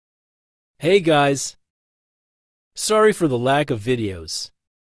Hey guys, sorry for the lack of videos.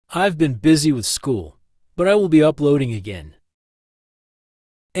 I've been busy with school, but I will be uploading again.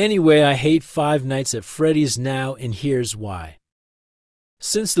 Anyway, I hate Five Nights at Freddy's now, and here's why.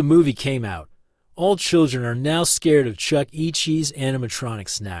 Since the movie came out, all children are now scared of Chuck E. Cheese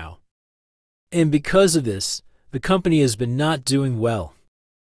animatronics now. And because of this, the company has been not doing well.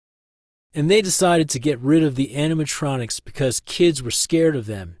 And they decided to get rid of the animatronics because kids were scared of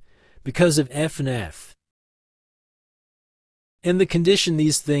them, because of FNAF. And the condition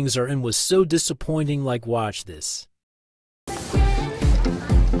these things are in was so disappointing. Like, watch this.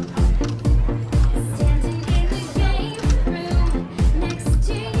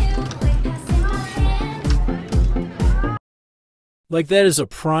 Like, that is a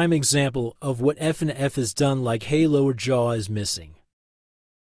prime example of what FNAF has done. Like, hey, lower jaw is missing.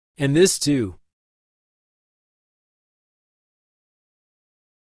 And this too.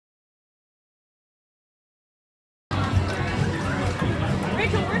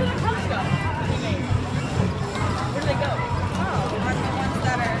 Rachel, where do the cups go? Where do they go? Oh, are the ones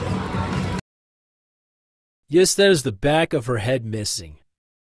that are... Yes, that is the back of her head missing.